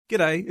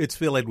G'day, it's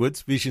Phil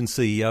Edwards, Vision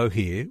CEO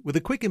here, with a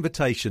quick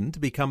invitation to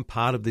become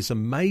part of this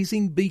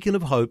amazing beacon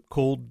of hope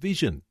called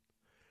Vision.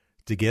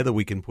 Together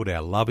we can put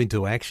our love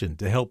into action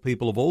to help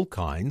people of all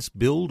kinds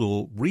build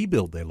or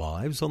rebuild their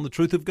lives on the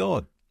truth of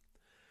God.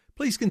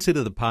 Please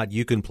consider the part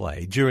you can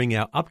play during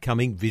our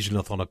upcoming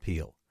Visionathon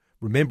appeal,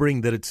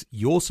 remembering that it's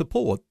your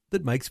support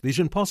that makes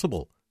Vision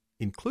possible,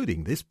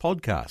 including this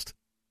podcast.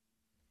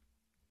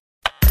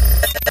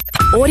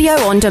 Audio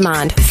on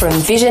demand from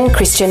Vision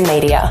Christian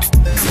Media.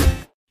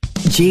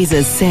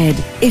 Jesus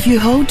said, "If you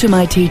hold to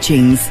my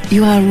teachings,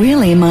 you are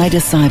really my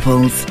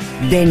disciples.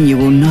 Then you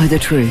will know the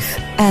truth,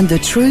 and the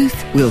truth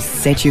will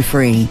set you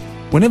free."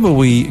 Whenever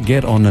we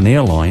get on an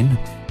airline,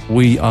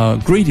 we are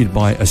greeted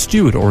by a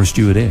steward or a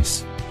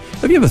stewardess.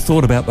 Have you ever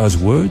thought about those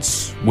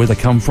words, where they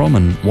come from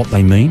and what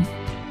they mean?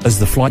 As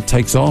the flight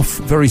takes off,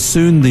 very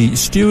soon the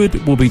steward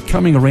will be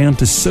coming around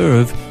to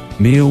serve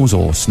meals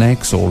or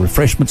snacks or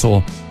refreshments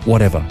or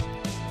whatever.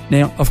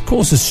 Now, of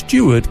course, a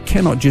steward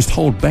cannot just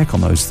hold back on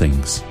those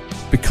things,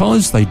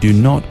 because they do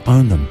not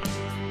own them.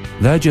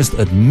 They're just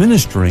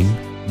administering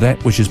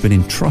that which has been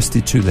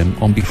entrusted to them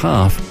on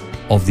behalf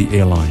of the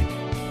airline.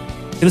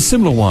 In a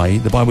similar way,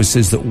 the Bible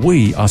says that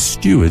we are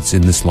stewards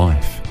in this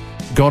life.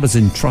 God has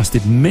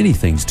entrusted many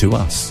things to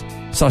us,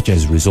 such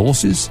as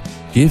resources,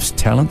 gifts,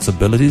 talents,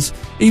 abilities,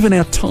 even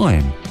our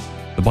time,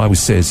 the Bible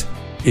says,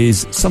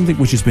 is something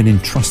which has been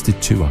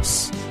entrusted to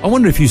us. I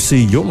wonder if you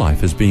see your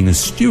life as being a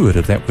steward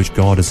of that which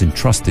God has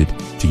entrusted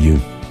to you.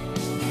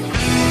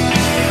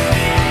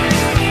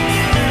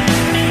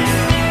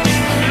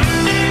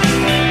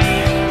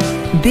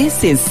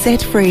 This is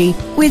Set Free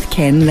with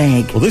Ken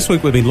Legg. Well, this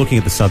week we've been looking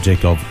at the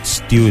subject of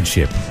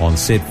stewardship on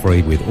Set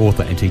Free with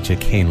author and teacher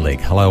Ken Legg.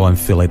 Hello, I'm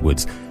Phil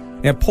Edwards.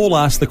 Now, Paul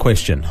asked the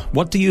question,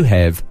 what do you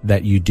have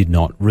that you did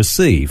not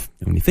receive?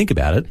 And when you think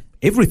about it,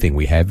 everything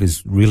we have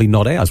is really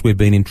not ours. We've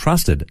been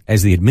entrusted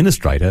as the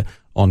administrator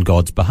on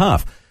God's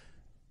behalf.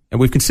 And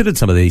we've considered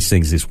some of these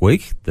things this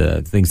week,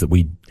 the things that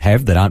we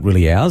have that aren't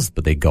really ours,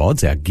 but they're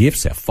God's, our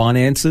gifts, our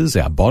finances,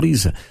 our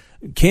bodies.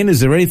 Ken, is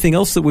there anything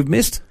else that we've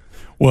missed?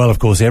 Well, of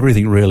course,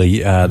 everything really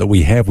that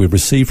we have, we've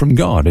received from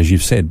God, as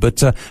you've said.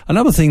 But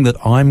another thing that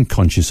I'm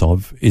conscious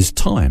of is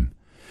time.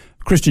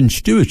 Christian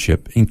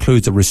stewardship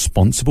includes a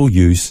responsible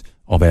use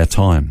of our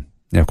time.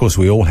 Now, of course,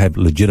 we all have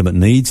legitimate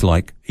needs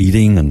like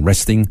eating and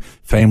resting,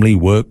 family,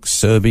 work,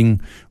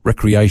 serving,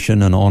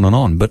 recreation, and on and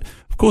on. But,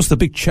 of course, the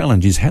big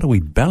challenge is how do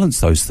we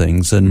balance those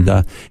things and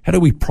how do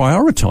we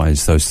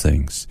prioritize those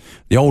things?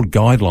 The old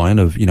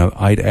guideline of,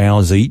 8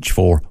 hours each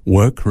for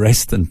work,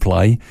 rest, and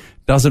play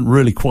doesn't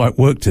really quite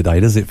work today,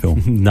 does it, Phil?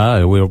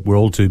 No, we're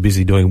all too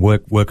busy doing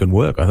work,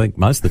 I think,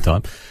 most of the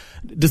time.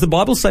 Does the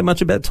Bible say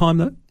much about time,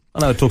 though? I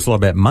know it talks a lot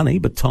about money,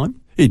 but time?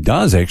 It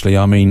does, actually.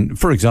 I mean,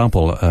 for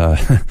example,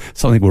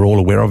 something we're all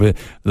aware of,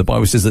 the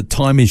Bible says that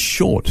time is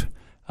short.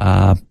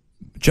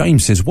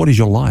 James says, what is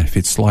your life?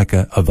 It's like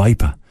a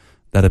vapor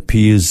that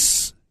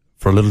appears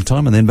for a little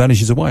time and then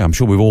vanishes away. I'm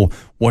sure we've all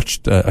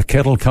watched a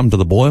kettle come to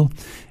the boil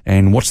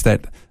and watched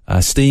that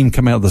steam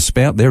come out of the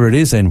spout. There it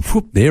is, and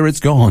whoop, there it's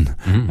gone.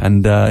 Mm-hmm.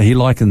 And he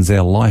likens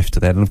our life to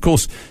that. And of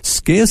course,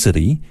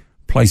 scarcity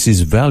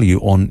places value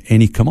on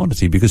any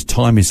commodity because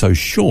time is so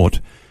short.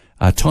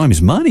 Time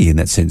is money in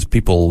that sense.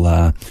 People,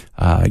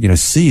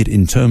 see it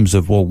in terms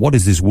of, well, what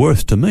is this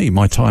worth to me?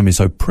 My time is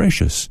so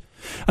precious.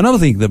 Another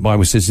thing the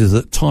Bible says is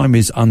that time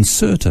is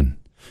uncertain.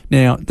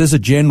 Now, there's a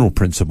general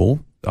principle.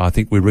 I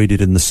think we read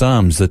it in the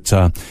Psalms that,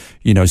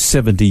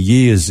 70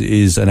 years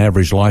is an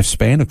average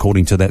lifespan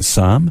according to that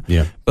Psalm.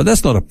 Yeah. But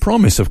that's not a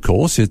promise, of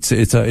course. It's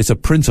a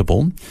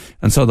principle.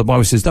 And so the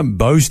Bible says, don't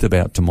boast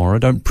about tomorrow.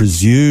 Don't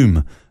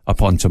presume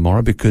upon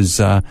tomorrow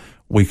because,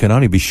 we can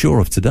only be sure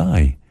of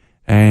today.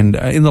 And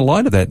in the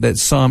light of that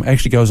Psalm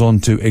actually goes on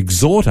to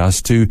exhort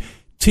us to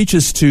teach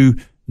us to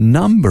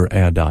number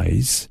our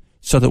days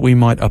so that we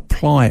might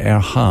apply our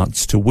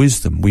hearts to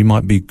wisdom. We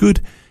might be good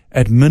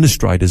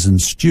administrators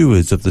and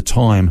stewards of the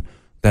time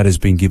that has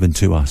been given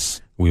to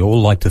us. We all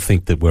like to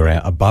think that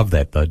we're above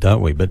that, though,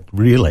 don't we? But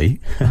really,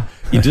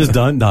 you just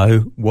don't know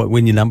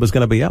when your number's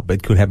going to be up.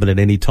 It could happen at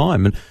any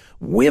time. And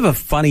we have a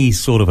funny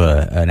sort of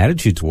an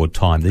attitude toward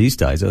time these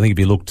days. I think if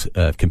you looked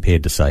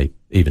compared to, say,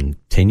 even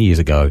 10 years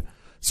ago,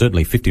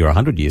 certainly 50 or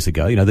 100 years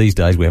ago, these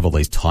days we have all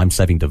these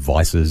time-saving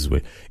devices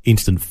with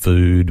instant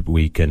food.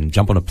 We can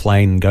jump on a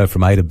plane and go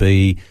from A to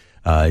B.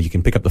 You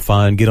can pick up the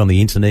phone, get on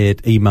the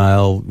internet,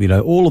 email,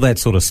 all of that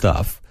sort of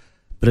stuff.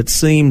 But it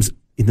seems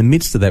in the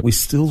midst of that, we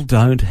still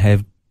don't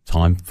have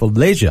time for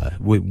leisure.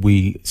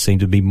 We seem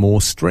to be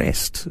more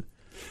stressed.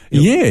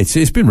 Yeah,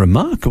 it's been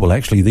remarkable,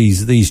 actually,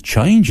 these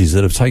changes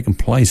that have taken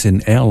place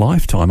in our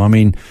lifetime. I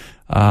mean,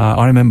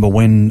 I remember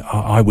when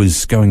I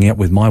was going out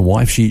with my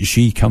wife,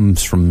 she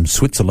comes from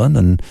Switzerland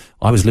and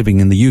I was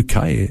living in the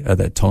UK at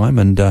that time,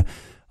 and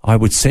I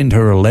would send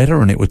her a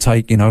letter and it would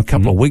take, a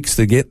couple of weeks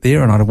to get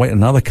there, and I'd wait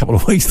another couple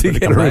of weeks to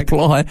get a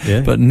reply.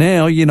 Yeah. But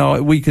now,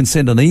 we can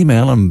send an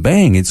email and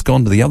bang, it's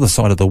gone to the other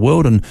side of the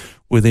world, and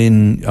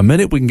within a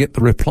minute we can get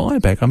the reply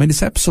back. I mean,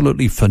 it's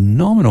absolutely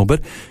phenomenal.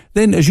 But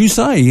then, as you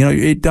say,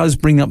 it does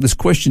bring up this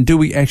question, do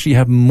we actually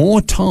have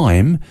more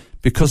time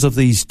because of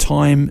these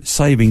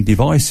time-saving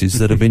devices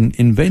that have been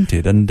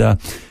invented? And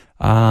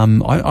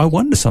I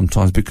wonder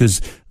sometimes, because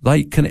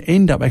they can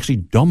end up actually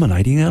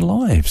dominating our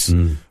lives.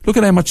 Look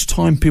at how much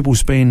time people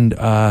spend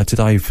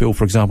today, Phil,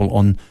 for example,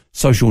 on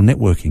social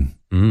networking.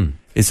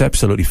 It's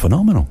absolutely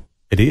phenomenal.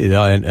 It is,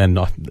 and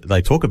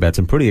they talk about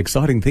some pretty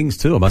exciting things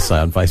too, I must say,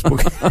 on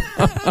Facebook.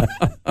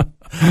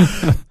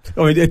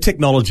 I mean,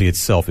 technology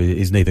itself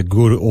is neither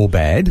good or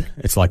bad.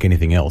 It's like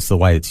anything else. The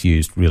way it's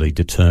used really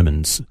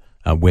determines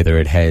whether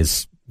it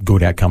has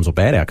good outcomes or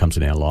bad outcomes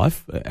in our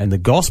life. And the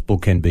gospel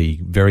can be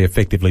very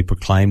effectively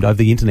proclaimed over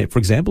the internet, for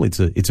example. It's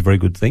a very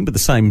good thing, but the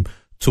same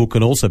tool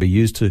can also be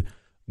used to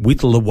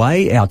whittle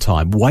away our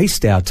time,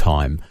 waste our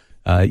time.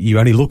 You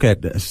only look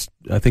at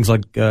things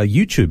like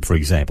YouTube, for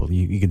example.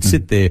 You can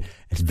sit there.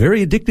 It's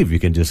very addictive. You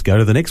can just go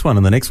to the next one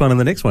and the next one and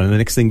the next one. And the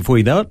next thing before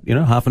you know it,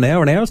 half an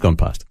hour's gone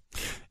past.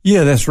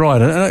 Yeah, that's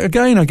right. And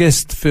again, I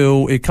guess,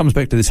 Phil, it comes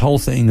back to this whole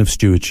thing of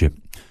stewardship.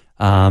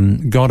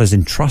 God has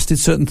entrusted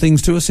certain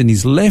things to us, and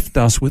He's left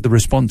us with the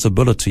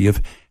responsibility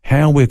of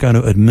how we're going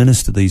to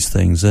administer these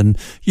things. And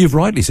you've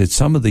rightly said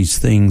some of these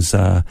things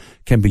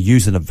can be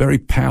used in a very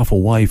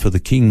powerful way for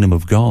the kingdom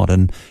of God.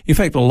 And in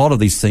fact, a lot of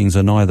these things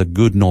are neither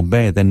good nor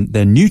bad.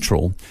 They're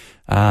neutral,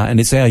 and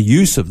it's our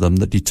use of them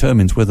that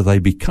determines whether they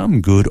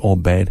become good or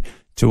bad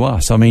to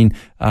us. I mean,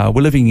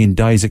 we're living in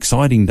days,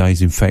 exciting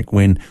days, in fact,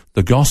 when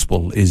the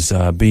gospel is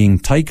being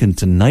taken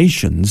to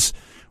nations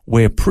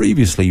where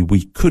previously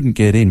we couldn't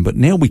get in, but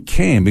now we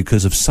can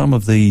because of some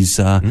of these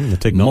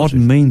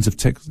modern means of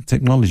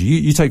technology.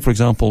 You take, for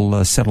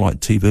example, satellite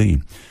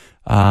TV.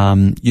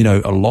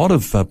 A lot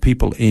of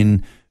people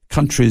in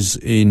countries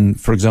in,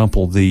 for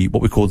example,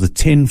 what we call the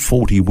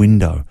 1040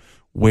 window,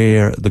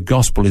 where the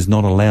gospel is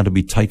not allowed to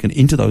be taken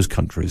into those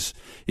countries.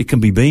 It can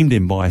be beamed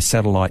in by a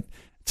satellite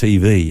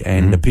TV,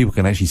 and the people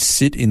can actually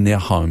sit in their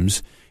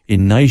homes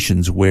in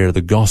nations where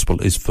the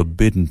gospel is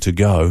forbidden to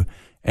go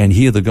and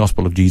hear the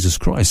gospel of Jesus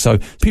Christ. So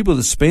people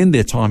that spend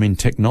their time in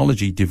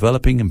technology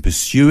developing and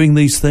pursuing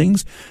these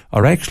things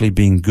are actually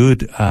being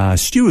good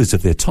stewards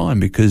of their time,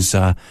 because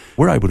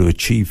we're able to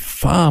achieve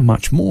far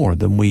much more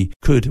than we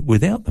could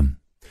without them.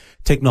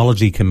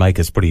 Technology can make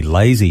us pretty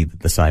lazy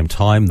at the same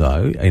time,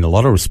 though, in a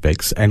lot of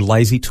respects, and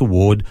lazy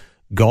toward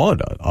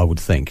God, I would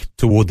think,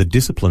 toward the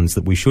disciplines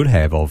that we should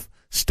have of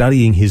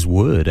studying His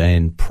Word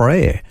and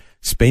prayer,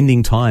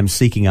 spending time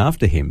seeking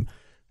after Him,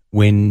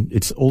 when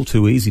it's all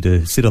too easy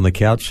to sit on the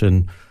couch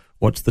and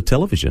watch the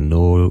television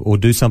or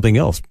do something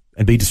else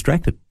and be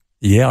distracted.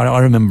 Yeah, I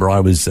remember I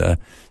was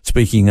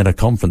speaking at a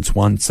conference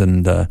once,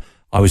 and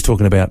I was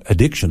talking about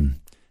addiction.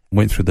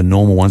 Went through the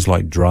normal ones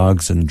like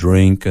drugs and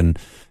drink and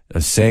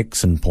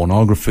sex and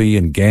pornography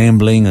and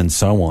gambling and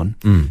so on.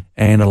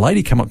 And a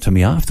lady came up to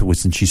me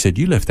afterwards and she said,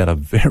 "You left out a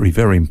very,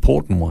 very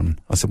important one."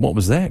 I said, "What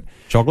was that?"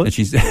 Chocolate? And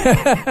she said,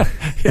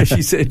 yeah,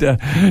 she said,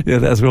 yeah,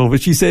 that's well.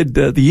 But she said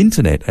the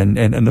internet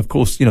and of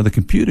course, the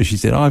computer. She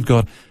said, "I've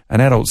got an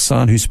adult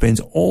son who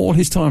spends all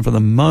his time from the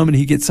moment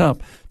he gets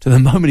up to the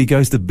moment he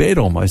goes to bed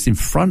almost in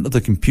front of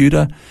the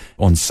computer,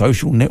 on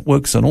social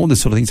networks and all this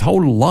sort of things. His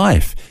whole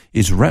life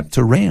is wrapped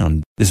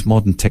around this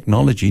modern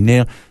technology."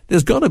 Now,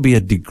 there's got to be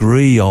a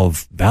degree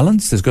of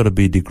balance. There's got to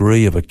be a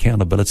degree of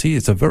accountability.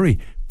 It's a very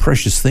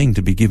precious thing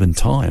to be given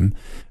time.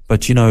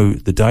 But,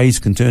 the days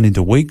can turn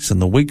into weeks, and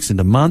the weeks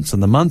into months,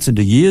 and the months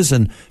into years.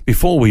 And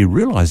before we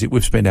realize it,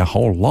 we've spent our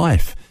whole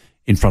life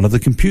in front of the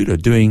computer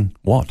doing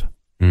what?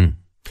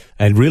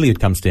 And really it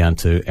comes down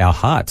to our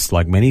hearts,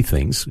 like many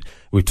things.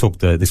 We talked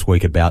this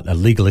week about a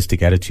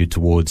legalistic attitude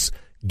towards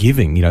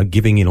giving,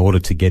 giving in order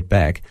to get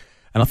back.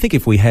 And I think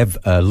if we have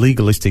a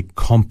legalistic,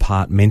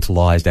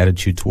 compartmentalized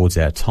attitude towards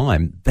our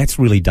time, that's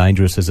really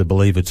dangerous as a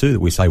believer too, that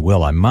we say,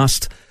 well, I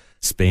must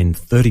spend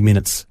 30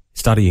 minutes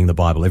studying the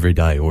Bible every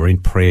day or in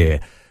prayer,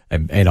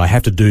 and I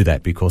have to do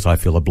that because I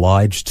feel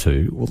obliged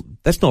to. Well,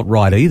 that's not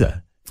right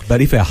either.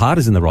 But if our heart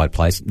is in the right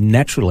place,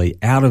 naturally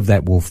out of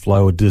that will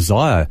flow a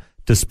desire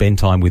to spend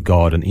time with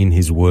God and in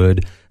His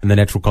Word, and the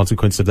natural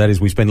consequence of that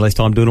is we spend less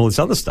time doing all this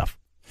other stuff.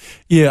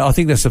 Yeah, I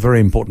think that's a very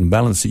important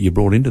balance that you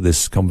brought into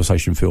this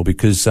conversation, Phil,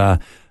 because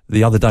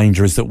the other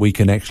danger is that we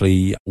can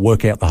actually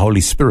work out the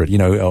Holy Spirit,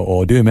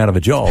 or do Him out of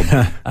a job,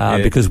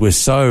 because we're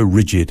so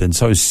rigid and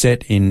so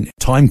set in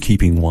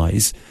timekeeping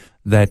ways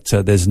that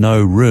there's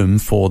no room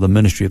for the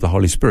ministry of the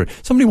Holy Spirit.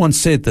 Somebody once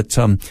said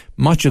that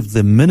much of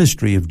the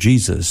ministry of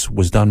Jesus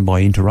was done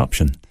by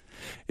interruption.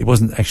 It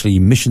wasn't actually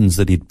missions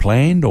that He'd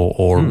planned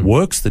or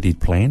works that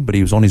He'd planned, but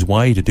He was on His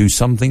way to do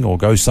something or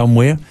go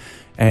somewhere.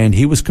 And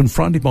He was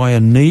confronted by a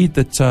need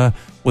that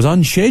was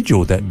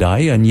unscheduled that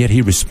day, and yet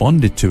He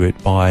responded to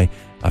it by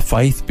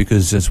faith,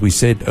 because as we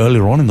said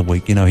earlier on in the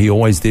week, He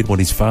always did what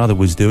His Father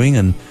was doing,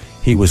 and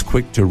he was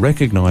quick to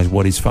recognize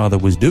what his father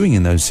was doing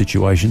in those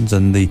situations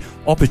and the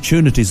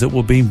opportunities that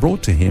were being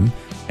brought to him,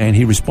 and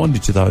he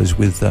responded to those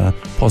with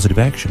positive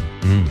action.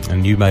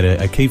 And you made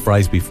a key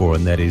phrase before,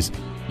 and that is,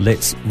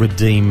 let's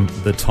redeem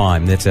the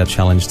time. That's our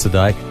challenge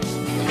today.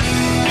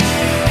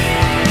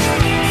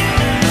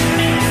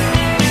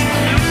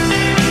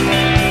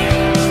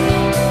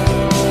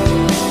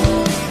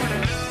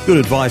 Good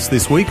advice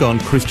this week on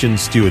Christian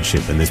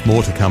stewardship, and there's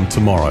more to come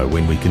tomorrow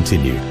when we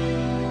continue.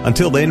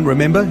 Until then,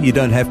 remember, you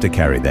don't have to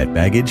carry that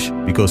baggage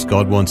because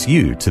God wants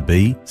you to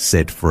be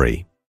set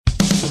free.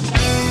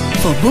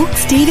 For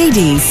books,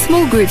 DVDs,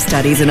 small group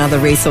studies and other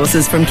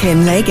resources from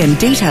Ken Legg and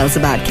details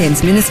about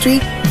Ken's ministry,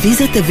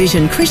 visit the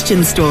Vision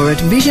Christian store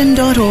at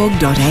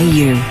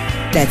vision.org.au.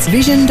 That's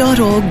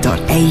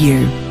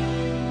vision.org.au.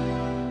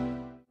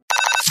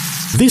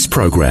 This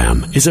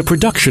program is a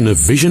production of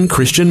Vision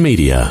Christian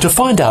Media. To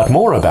find out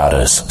more about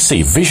us,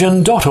 see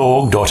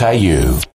vision.org.au.